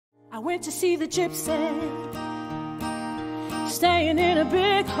went to see the gypsy, staying in a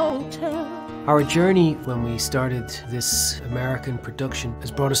big hotel. Our journey when we started this American production has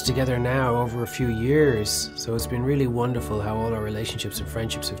brought us together now over a few years. So it's been really wonderful how all our relationships and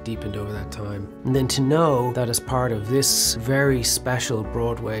friendships have deepened over that time. And then to know that as part of this very special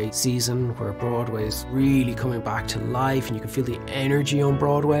Broadway season, where Broadway is really coming back to life and you can feel the energy on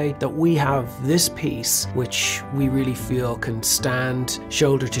Broadway, that we have this piece which we really feel can stand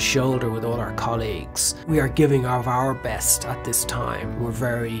shoulder to shoulder with all our colleagues. We are giving of our best at this time. We're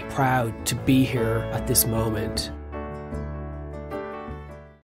very proud to be here at this moment.